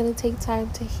 It's gonna take time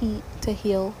to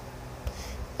heal,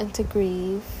 and to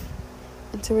grieve,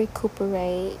 and to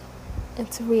recuperate, and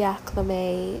to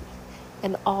reacclimate,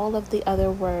 and all of the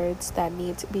other words that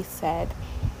need to be said.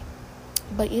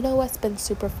 But you know what's been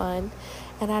super fun?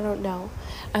 And I don't know.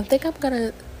 I think I'm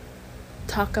gonna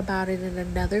talk about it in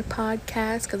another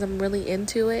podcast because I'm really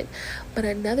into it. But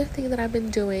another thing that I've been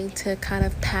doing to kind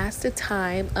of pass the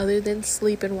time other than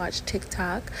sleep and watch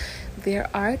TikTok, there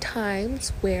are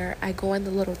times where I go on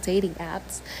the little dating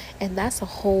apps, and that's a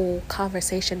whole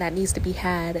conversation that needs to be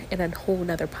had in a whole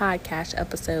nother podcast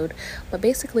episode. But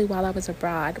basically, while I was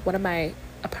abroad, one of my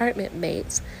apartment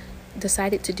mates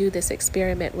decided to do this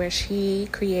experiment where she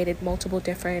created multiple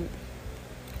different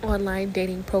online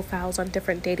dating profiles on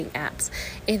different dating apps,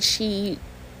 and she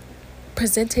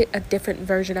presented a different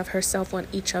version of herself on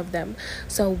each of them.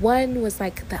 So one was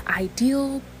like the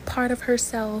ideal part of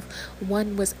herself,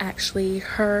 one was actually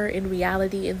her in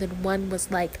reality, and then one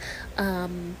was like a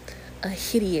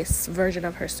hideous version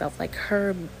of herself, like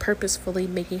her purposefully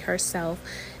making herself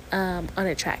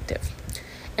unattractive.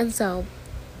 And so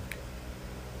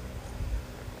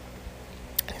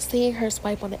seeing her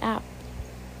swipe on the app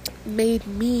made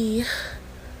me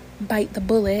bite the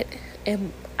bullet,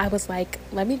 and I was like,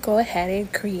 let me go ahead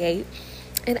and create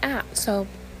an app. So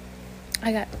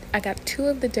I got 2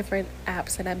 of the different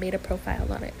apps and I made a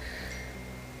profile on it.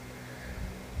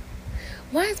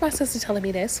 Why is my sister telling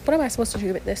me this? What am I supposed to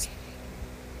do with this?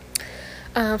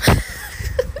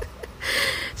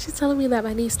 She's telling me that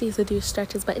my niece needs to do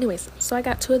stretches. But anyways, so I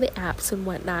got 2 of the apps and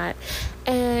whatnot,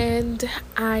 and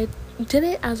I did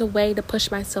it as a way to push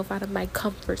myself out of my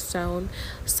comfort zone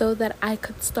so that I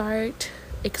could start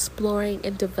exploring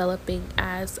and developing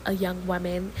as a young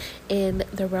woman in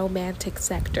the romantic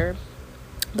sector,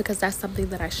 because that's something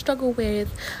that I struggle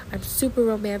with. I'm super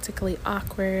romantically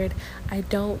awkward. I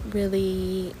don't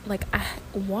really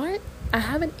I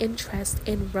have an interest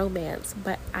in romance,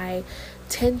 but I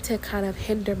tend to kind of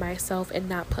hinder myself and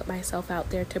not put myself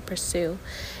out there to pursue.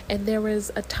 And there was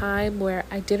a time where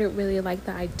I didn't really like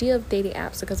the idea of dating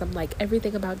apps, because I'm like,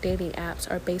 everything about dating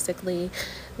apps are basically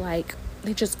like,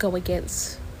 they just go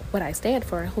against what I stand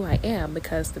for and who I am,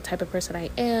 because the type of person I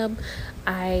am,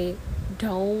 I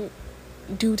don't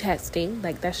do texting.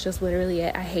 Like, that's just literally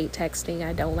it. I hate texting.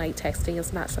 I don't like texting.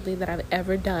 It's not something that I've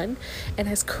ever done, and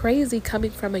it's crazy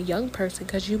coming from a young person,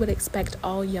 because you would expect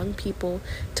all young people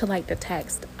to like to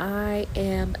text. I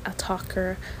am a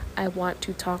talker. I want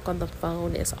to talk on the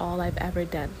phone. Is all I've ever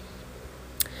done.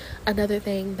 Another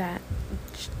thing that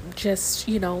just,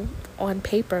 on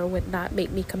paper would not make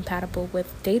me compatible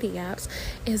with dating apps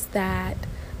is that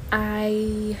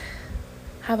I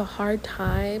have a hard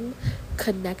time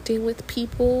connecting with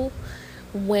people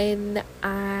over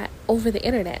the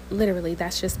internet. Literally,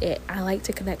 that's just it. I like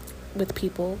to connect with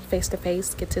people face to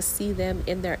face, get to see them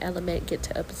in their element, get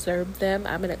to observe them.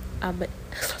 I'm an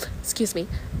observer.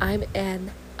 I'm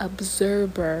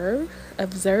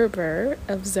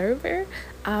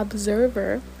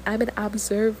an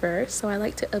observer, so I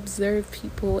like to observe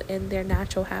people in their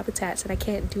natural habitats, and I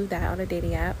can't do that on a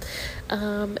dating app.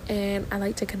 And I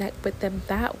like to connect with them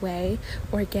that way,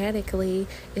 organically,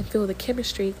 and feel the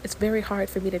chemistry. It's very hard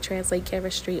for me to translate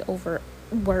chemistry over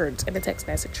words in a text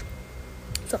message.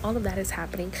 So all of that is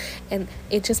happening, and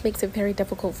it just makes it very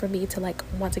difficult for me to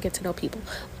want to get to know people.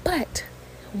 But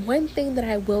one thing that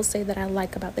I will say that I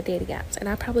like about the dating apps, and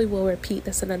I probably will repeat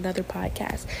this in another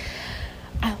podcast,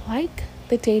 I like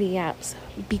the dating apps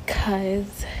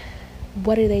because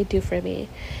what do they do for me?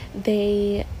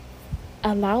 They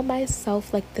allow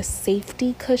myself the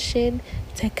safety cushion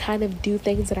to kind of do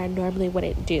things that I normally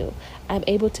wouldn't do. I'm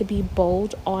able to be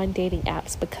bold on dating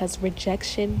apps because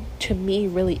rejection to me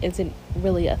really isn't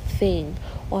really a thing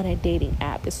on a dating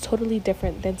app. It's totally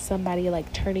different than somebody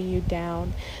turning you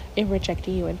down and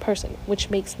rejecting you in person, which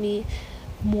makes me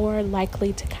more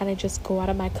likely to kind of just go out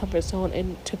of my comfort zone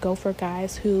and to go for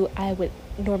guys who I would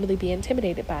normally be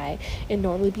intimidated by and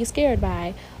normally be scared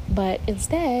by. But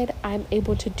instead, I'm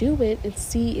able to do it and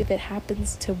see if it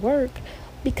happens to work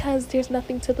because there's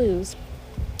nothing to lose.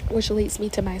 Which leads me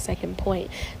to my second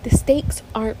point. The stakes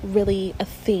aren't really a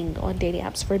thing on dating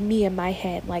apps for me in my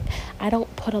head. Like, I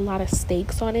don't put a lot of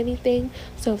stakes on anything.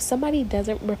 So if somebody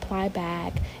doesn't reply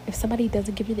back, if somebody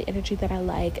doesn't give me the energy that I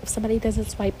like, if somebody doesn't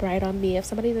swipe right on me, if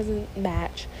somebody doesn't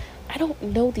match, I don't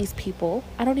know these people.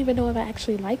 I don't even know if I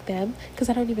actually like them because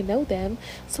I don't even know them.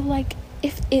 So, like,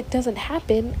 if it doesn't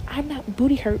happen, I'm not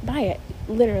booty hurt by it,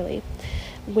 literally,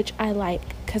 which I like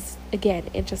because, again,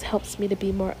 it just helps me to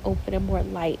be more open and more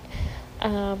light.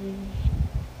 And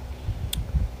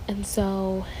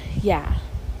so, yeah,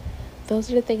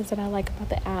 those are the things that I like about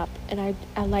the app, and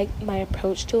I like my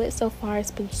approach to it so far.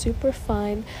 It's been super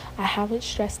fun. I haven't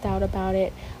stressed out about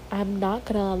it. I'm not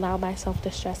going to allow myself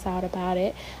to stress out about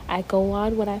it. I go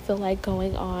on when I feel like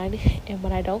going on, and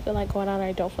when I don't feel like going on,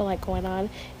 I don't feel like going on,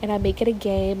 and I make it a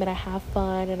game, and I have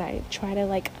fun, and I try to,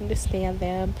 like, understand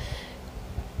them.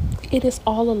 It is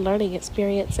all a learning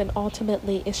experience, and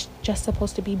ultimately it's just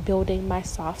supposed to be building my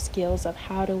soft skills of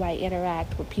how do I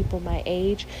interact with people my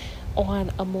age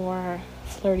on a more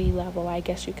flirty level, I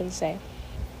guess you can say.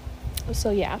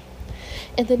 So yeah.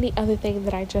 And then the other thing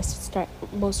that I just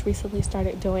most recently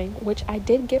started doing, which I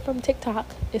did get from TikTok,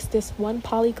 is this one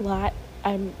polyglot,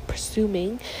 I'm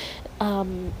presuming,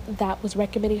 that was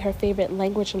recommending her favorite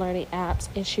language learning apps,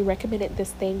 and she recommended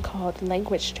this thing called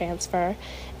Language Transfer,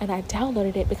 and I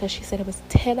downloaded it because she said it was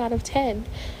 10 out of 10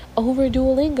 over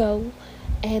Duolingo,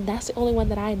 and that's the only one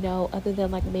that I know other than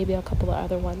like maybe a couple of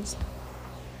other ones.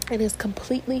 It is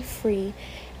completely free,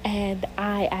 and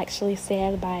I actually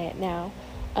stand by it now.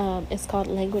 It's called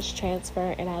Language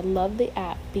Transfer, and I love the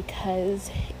app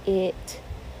because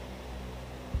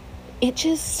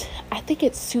I think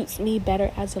it suits me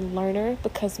better as a learner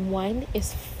because one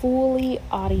is fully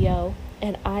audio,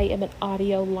 and I am an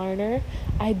audio learner.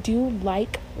 I do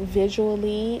like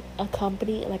visually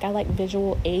accompany, like I like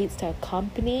visual aids to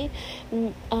accompany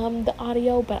the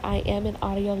audio, but I am an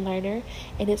audio learner,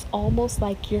 and it's almost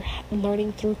like you're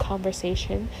learning through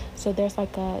conversation. So there's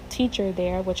like a teacher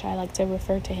there, which I like to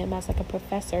refer to him as like a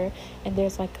professor, and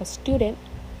there's like a student.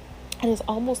 And it's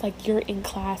almost like you're in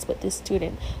class with this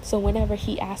student. So whenever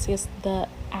he asks the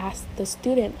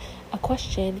student a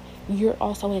question, you're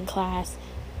also in class,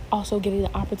 also getting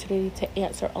the opportunity to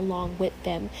answer along with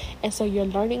them. And so you're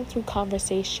learning through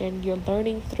conversation, you're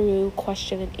learning through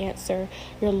question and answer,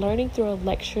 you're learning through a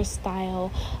lecture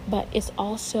style, but it's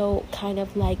also kind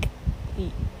of like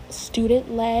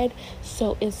student-led,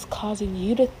 so it's causing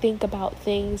you to think about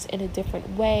things in a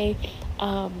different way.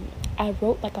 I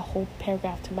wrote like a whole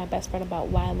paragraph to my best friend about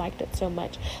why I liked it so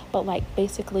much, but like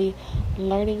basically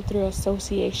learning through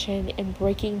association and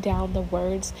breaking down the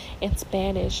words in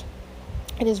Spanish.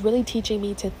 It is really teaching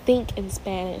me to think in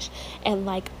Spanish and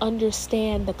like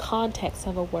understand the context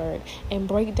of a word and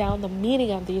break down the meaning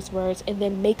of these words and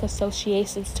then make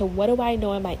associations to what do I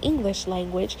know in my English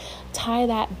language, tie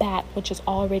that back, which is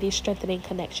already strengthening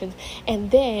connections, and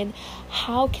then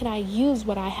how can I use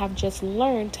what I have just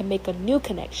learned to make a new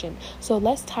connection. So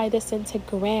let's tie this into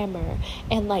grammar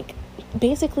and like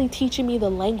basically teaching me the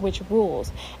language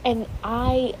rules. And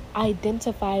I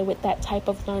identify with that type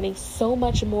of learning so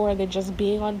much more than just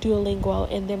being on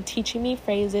Duolingo and them teaching me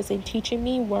phrases and teaching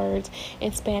me words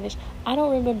in Spanish. I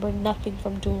don't remember nothing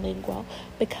from Duolingo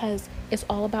because it's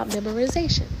all about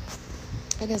memorization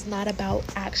and it's not about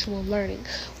actual learning.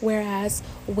 Whereas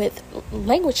with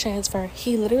Language Transfer,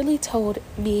 he literally told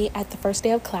me at the first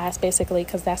day of class, basically,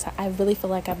 because that's how I really feel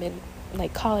like I'm in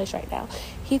like college right now.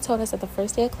 He told us at the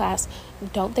first day of class,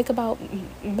 don't think about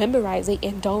memorizing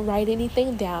and don't write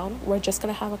anything down. We're just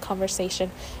going to have a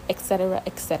conversation, etc.,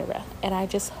 etc. And I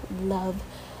just love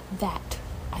that.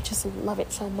 I just love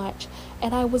it so much.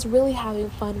 And I was really having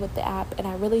fun with the app, and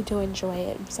I really do enjoy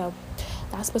it. So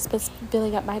that's what's been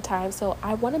filling up my time. So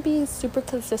I want to be super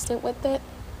consistent with it,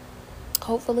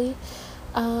 hopefully.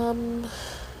 I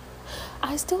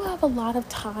still have a lot of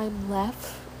time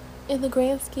left in the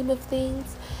grand scheme of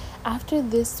things. After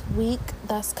this week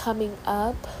that's coming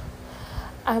up,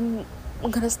 I'm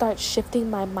gonna start shifting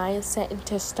my mindset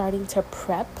into starting to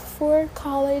prep for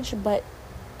college. But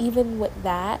even with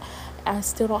that, I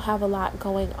still don't have a lot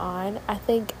going on. I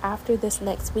think after this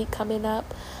next week coming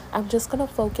up, I'm just gonna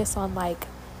focus on like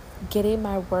getting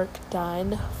my work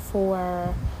done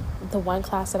for the one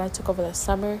class that I took over the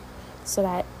summer so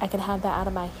that I can have that out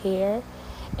of my hair,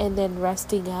 and then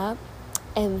resting up.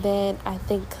 And then I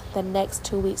think the next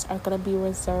 2 weeks are going to be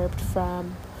reserved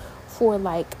for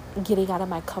like getting out of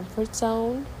my comfort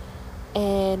zone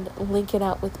and linking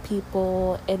out with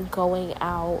people and going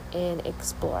out and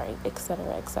exploring, etc.,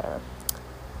 etc.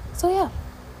 So yeah,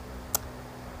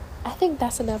 I think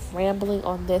that's enough rambling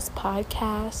on this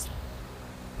podcast.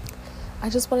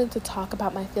 I just wanted to talk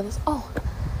about my feelings. Oh,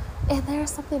 and there's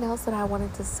something else that I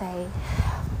wanted to say.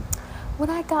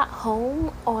 When I got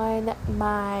home on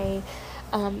my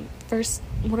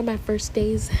one of my first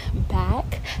days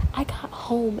back, I got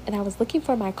home and I was looking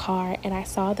for my car, and I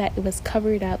saw that it was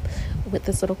covered up with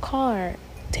this little car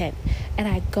tent, and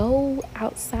I go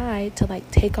outside to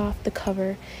like take off the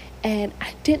cover, and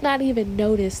I did not even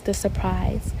notice the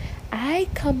surprise. I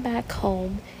come back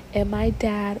home and my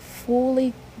dad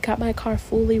got my car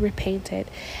fully repainted.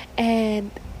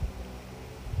 And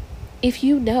if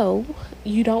you know,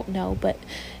 you don't know, but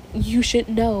you should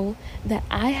know that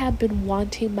I have been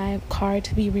wanting my car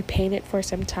to be repainted for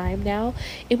some time now.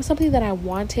 It was something that I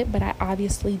wanted, but I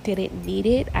obviously didn't need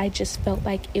it. I just felt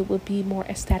like it would be more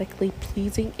aesthetically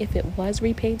pleasing if it was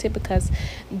repainted, because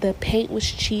the paint was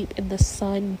cheap and the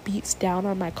sun beats down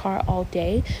on my car all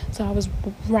day. So I was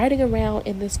riding around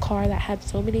in this car that had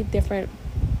so many different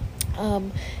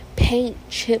paint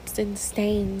chips and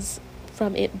stains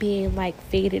from it being like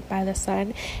faded by the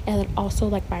sun. And then also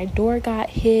like my door got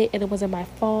hit, and it wasn't my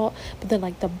fault, but then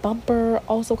like the bumper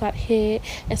also got hit,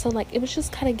 and so like it was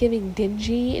just kind of giving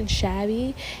dingy and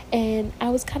shabby, and I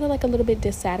was kind of like a little bit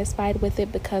dissatisfied with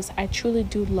it, because I truly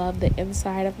do love the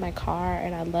inside of my car,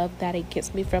 and I love that it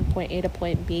gets me from point A to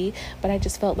point B, but I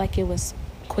just felt like it was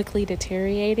quickly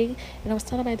deteriorating. And I was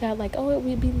telling my dad like, oh, it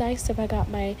would be nice if I got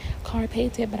my car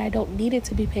painted, but I don't need it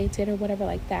to be painted or whatever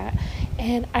like that.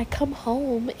 And I come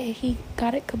home and he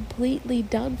got it completely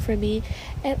done for me,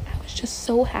 and I was just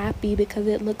so happy because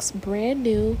it looks brand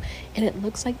new and it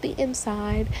looks like the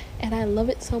inside, and I love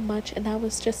it so much. And that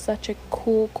was just such a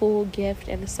cool gift,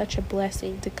 and it's such a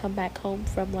blessing to come back home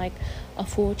from like a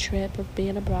full trip of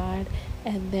being abroad,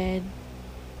 and then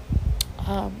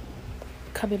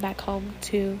coming back home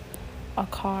to a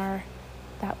car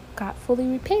that got fully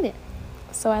repainted.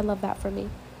 So I love that for me,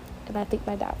 and I thank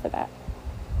my dad for that.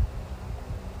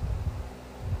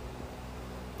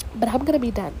 But I'm gonna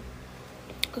be done.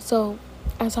 So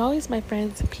as always, my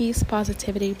friends, peace,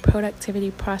 positivity, productivity,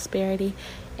 prosperity,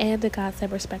 and a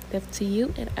God-sent perspective to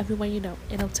you and everyone you know.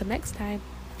 And until next time,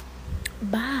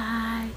 bye.